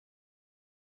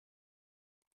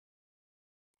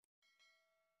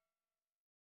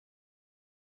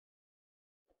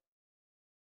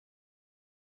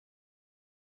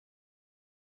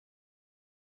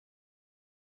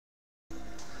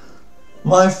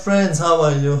My friends, how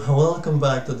are you? Welcome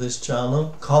back to this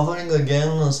channel, covering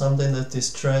again something that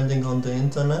is trending on the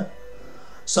internet,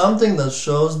 something that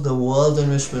shows the world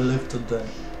in which we live today.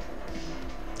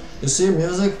 You see,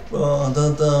 music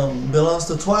that belongs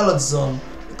to Twilight Zone,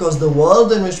 because the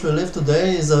world in which we live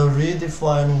today is a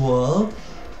redefined world,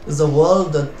 is a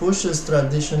world that pushes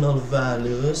traditional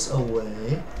values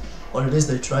away, or at least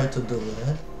they try to do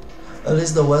it, at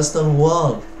least the Western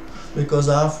world, because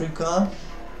Africa,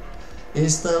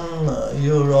 Eastern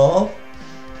Europe,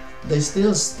 they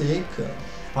still stick,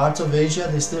 parts of Asia,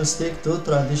 they still stick to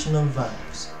traditional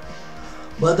values.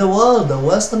 But the world, the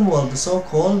Western world, the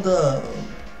so-called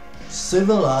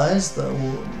civilized,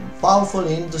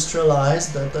 powerfully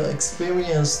industrialized, that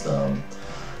experienced a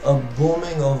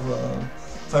booming of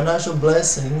financial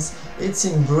blessings, it's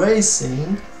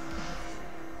embracing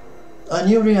a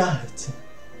new reality,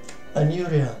 a new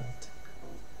reality.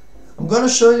 I'm gonna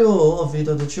show you a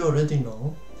video that you already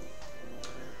know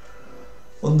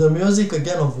on the music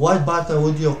again of White Bata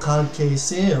Audio Carl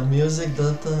Casey, a music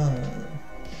that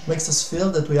makes us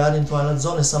feel that we are in Twilight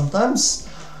Zone, and sometimes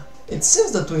it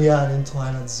seems that we are in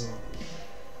Twilight Zone,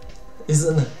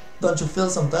 isn't it? Don't you feel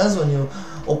sometimes when you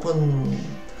open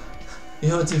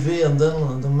your TV and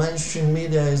then the mainstream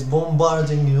media is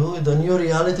bombarding you with the new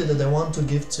reality that they want to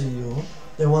give to you,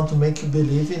 they want to make you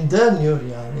believe in their new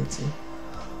reality.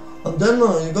 And then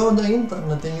you go on the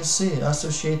internet and you see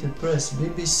Associated Press,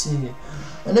 BBC,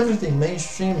 and everything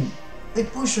mainstream, they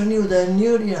push on you their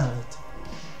new reality.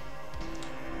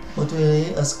 But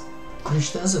we, as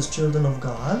Christians, as children of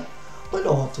God, we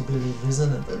know what to believe,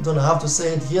 isn't it? I don't have to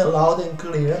say it here loud and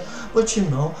clear, but you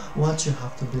know what you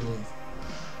have to believe.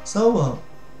 So,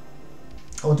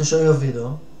 I want to show you a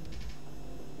video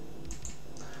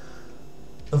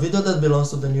that belongs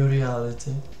to the new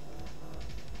reality.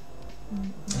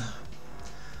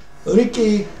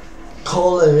 Rikkie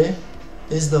Kollé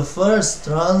is the first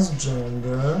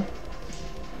transgender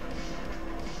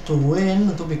to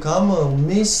win, to become a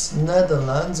Miss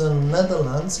Netherlands, and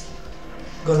Netherlands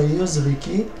gonna use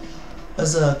Rikkie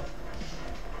as a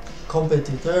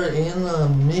competitor in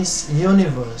Miss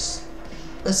Universe.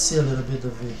 Let's see a little bit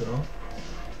of video.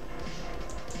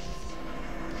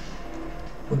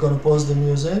 We're gonna pause the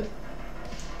music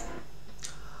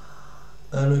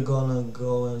and we're gonna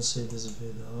go and see this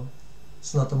video.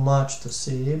 It's not much to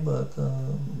see, but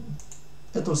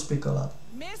it will speak a lot.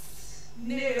 Miss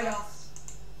Nederland.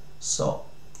 So,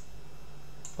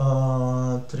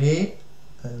 3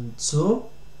 and 2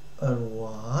 and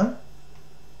 1.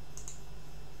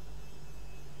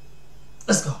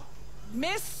 Let's go.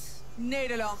 Miss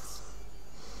Nederland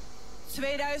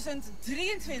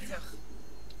 2023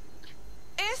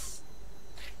 is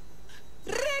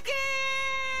Rikkie!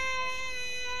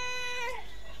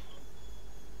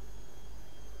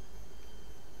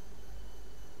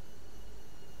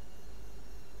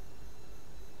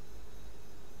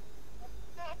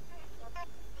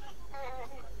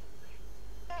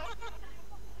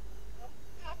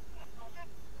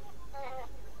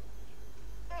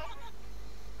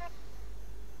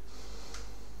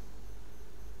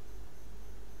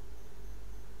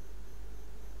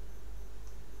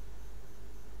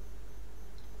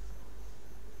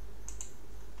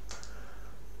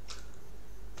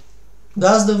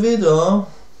 That's the video.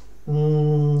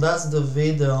 That's the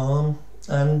video,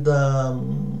 and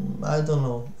I don't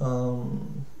know.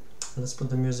 Let's put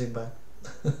the music back.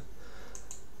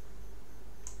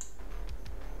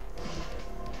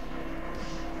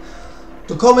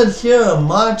 To comment here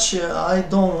much, I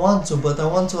don't want to, but I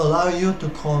want to allow you to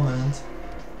comment.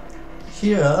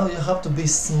 Here, you have to be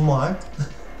smart.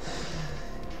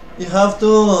 You have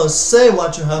to say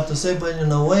what you have to say, but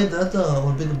in a way that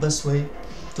will be the best way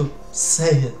to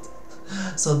say it.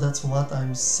 So that's what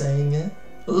I'm saying it.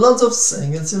 Lots of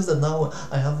saying. It seems that now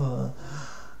I have a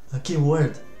key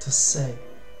word to say,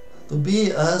 to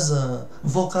be as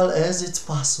vocal as it's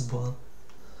possible.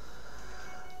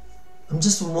 I'm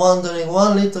just wondering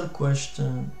one little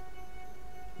question.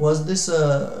 Was this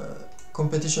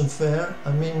competition fair?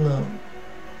 I mean,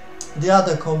 the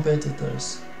other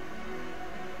competitors,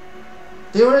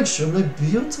 they were extremely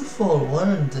beautiful,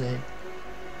 weren't they?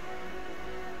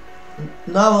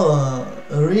 Now,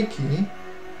 Rikkie,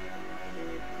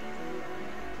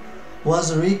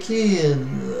 was Rikkie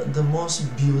the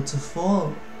most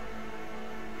beautiful?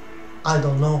 I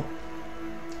don't know.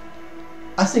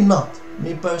 I think not.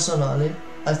 Me personally,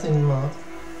 I think not.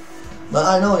 But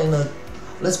I know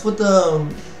let's put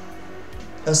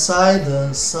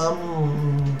aside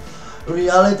some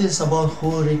realities about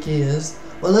who Rikkie is,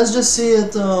 but let's just see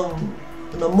it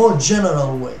in a more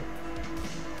general way.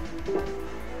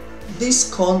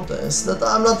 this contest that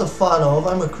I'm not a fan of.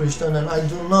 I'm a Christian and I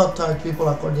do not tag people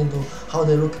according to how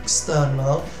they look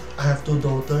external. I have 2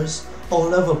 daughters. I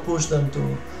will never push them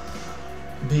to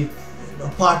be a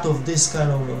part of this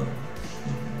kind of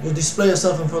you display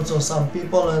yourself in front of some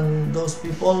people, and those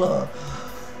people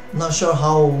not sure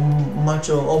how much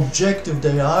objective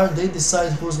they are, they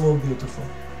decide who's more beautiful.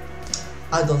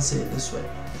 I don't see it this way.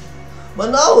 But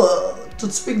now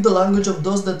to speak the language of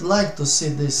those that like to see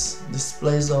this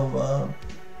displays of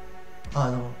I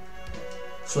don't know,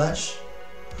 flesh.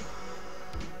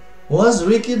 Was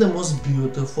Rikkie the most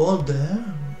beautiful there?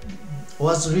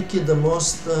 Was Rikkie the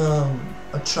most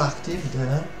attractive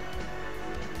there?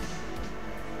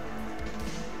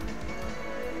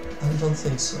 I don't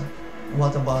think so.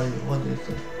 What about you? What do you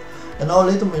think? And now I'll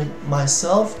lead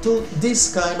myself to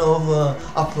this kind of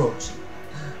approach.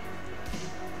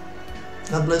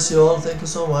 God bless you all. Thank you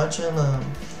so much. And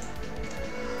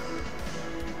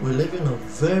we live in a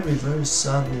very, very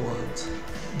sad world.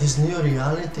 This new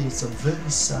reality is a very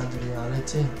sad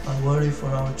reality. I worry for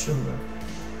our children.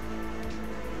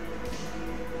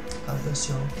 God bless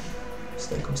you all.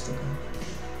 Stay close to God.